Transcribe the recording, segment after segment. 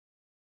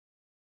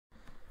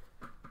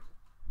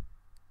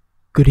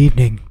Good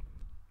evening.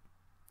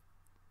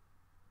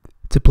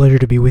 It's a pleasure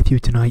to be with you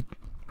tonight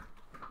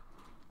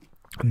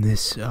on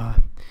this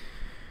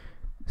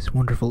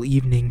wonderful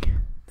evening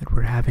that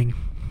we're having.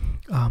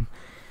 I'm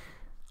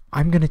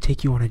going to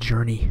take you on a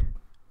journey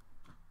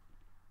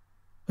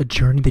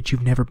that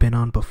you've never been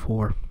on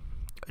before,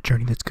 a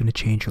journey that's going to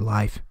change your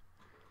life.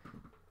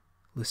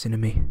 Listen to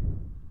me.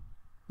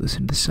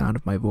 Listen to the sound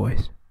of my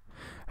voice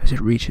as it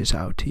reaches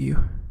out to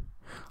you.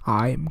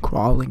 I am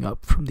crawling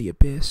up from the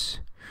abyss,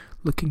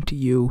 looking to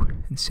you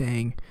and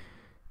saying,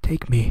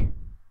 "Take me.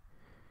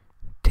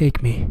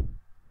 Take me.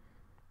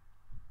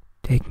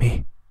 Take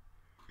me."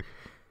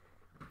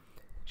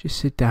 Just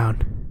sit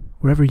down,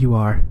 wherever you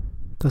are.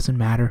 Doesn't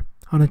matter.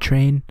 On a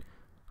train,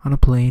 on a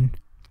plane,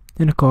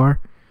 in a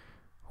car,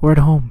 or at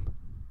home.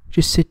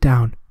 Just sit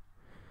down.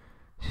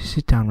 Just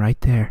sit down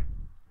right there.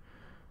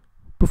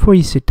 Before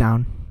you sit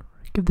down,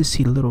 give the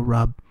seat a little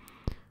rub.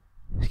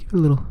 Just give it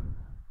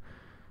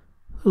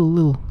a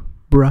little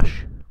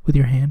brush with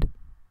your hand.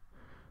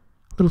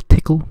 A little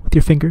tickle with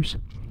your fingers.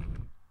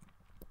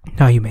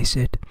 Now you may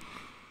sit.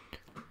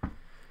 We're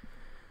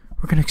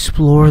going to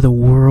explore the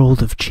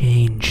world of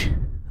change,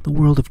 the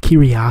world of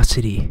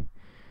curiosity.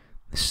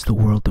 This is the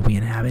world that we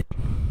inhabit.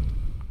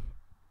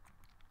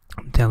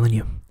 I'm telling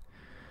you,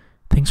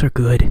 things are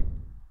good.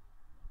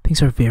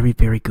 Things are very,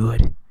 very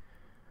good.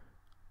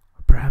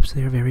 Or perhaps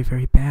they are very,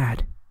 very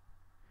bad.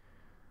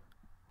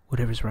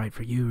 Whatever's right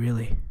for you,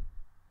 really.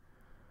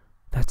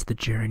 That's the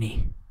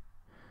journey.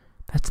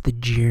 That's the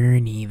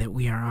journey that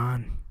we are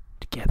on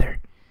together.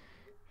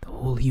 The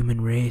whole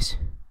human race.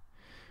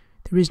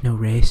 There is no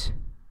race.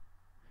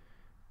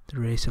 The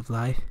race of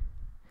life.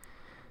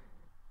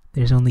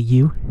 There's only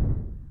you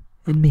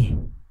and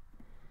me.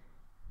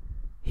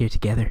 Here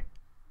together.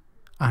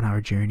 On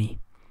our journey.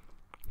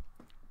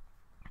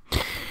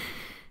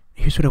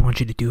 Here's what I want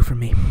you to do for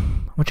me.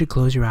 I want you to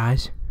close your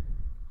eyes.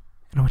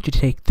 And I want you to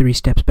take 3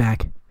 steps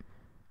back.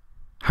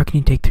 How can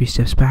you take 3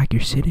 steps back?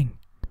 You're sitting.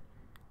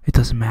 It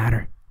doesn't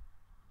matter.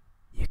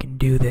 You can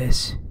do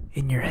this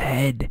in your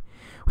head.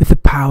 With the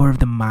power of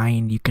the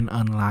mind, you can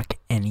unlock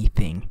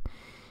anything.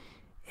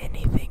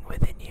 Anything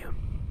within you.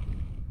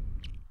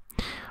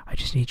 I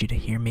just need you to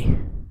hear me.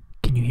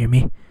 Can you hear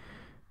me?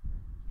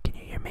 Can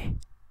you hear me?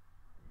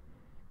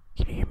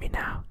 Can you hear me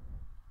now?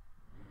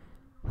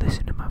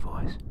 Listen to my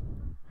voice.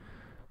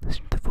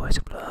 Listen to the voice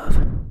of love.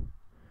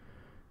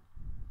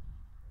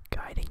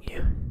 Guiding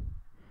you.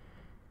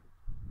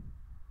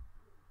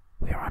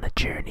 We are on a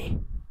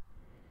journey.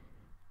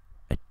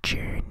 A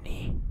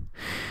journey.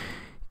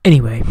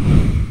 Anyway,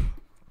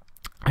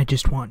 I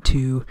just want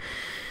to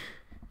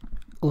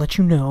let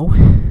you know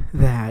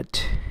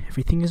that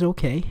everything is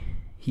okay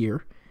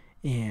here,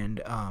 and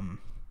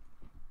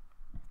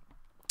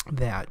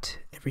that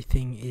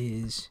everything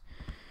is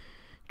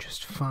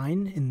just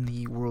fine in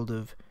the world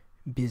of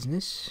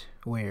business,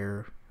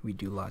 where we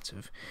do lots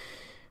of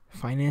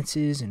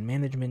finances and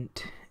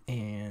management,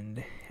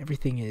 and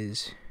everything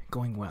is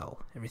going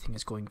well. Everything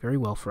is going very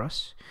well for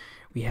us.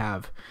 We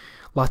have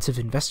lots of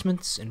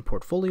investments and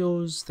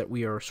portfolios that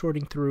we are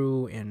sorting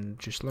through and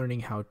just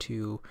learning how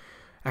to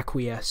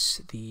acquiesce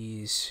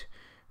these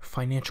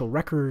financial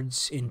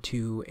records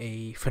into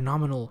a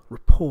phenomenal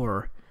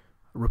rapport.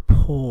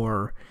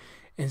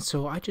 And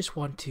so I just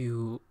want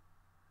to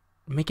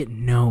make it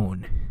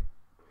known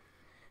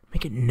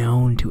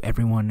to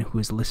everyone who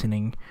is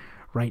listening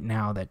right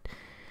now that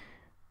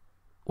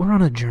we're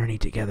on a journey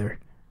together.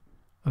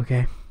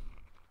 Okay?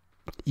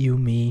 You,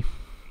 me,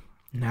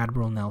 and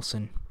Admiral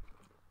Nelson.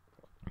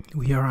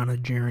 We are on a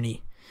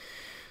journey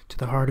to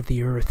the heart of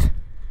the earth.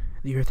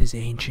 The earth is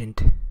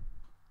ancient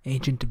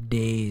of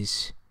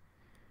days.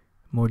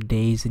 More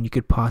days than you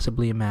could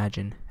possibly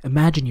imagine.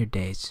 Imagine your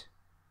days.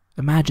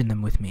 Imagine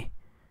them with me.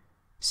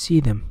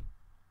 See them.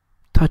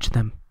 Touch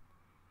them.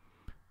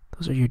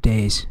 Those are your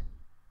days.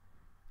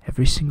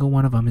 Every single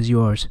one of them is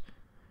yours.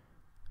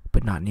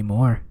 But not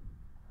anymore.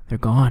 They're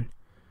gone.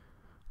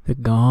 They're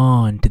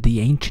gone to the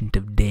ancient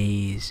of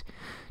days.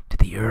 To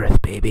the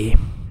earth, baby.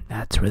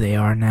 That's where they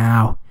are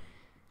now.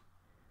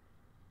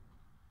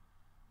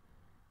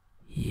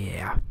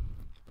 Yeah.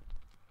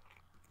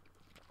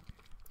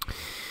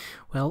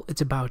 Well,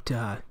 it's about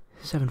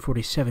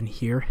 7:47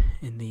 here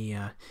in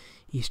the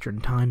Eastern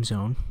time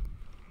zone.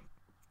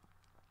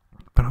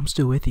 But I'm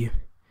still with you.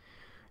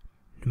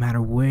 No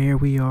matter where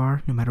we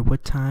are, no matter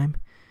what time,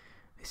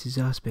 this is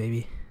us,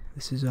 baby.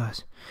 This is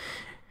us.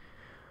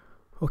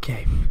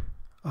 Okay.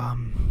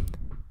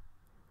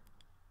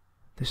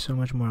 There's so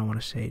much more I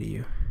want to say to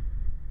you.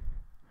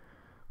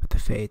 But the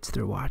fates,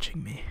 they're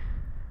watching me.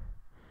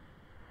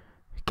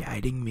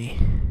 Guiding me.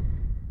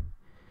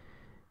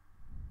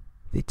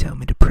 They tell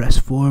me to press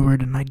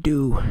forward, and I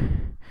do.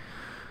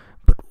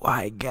 But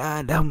why,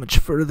 God, how much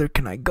further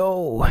can I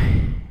go?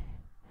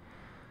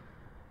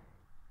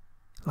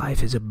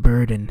 Life is a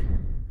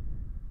burden.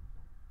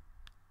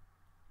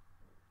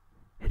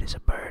 It is a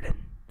burden.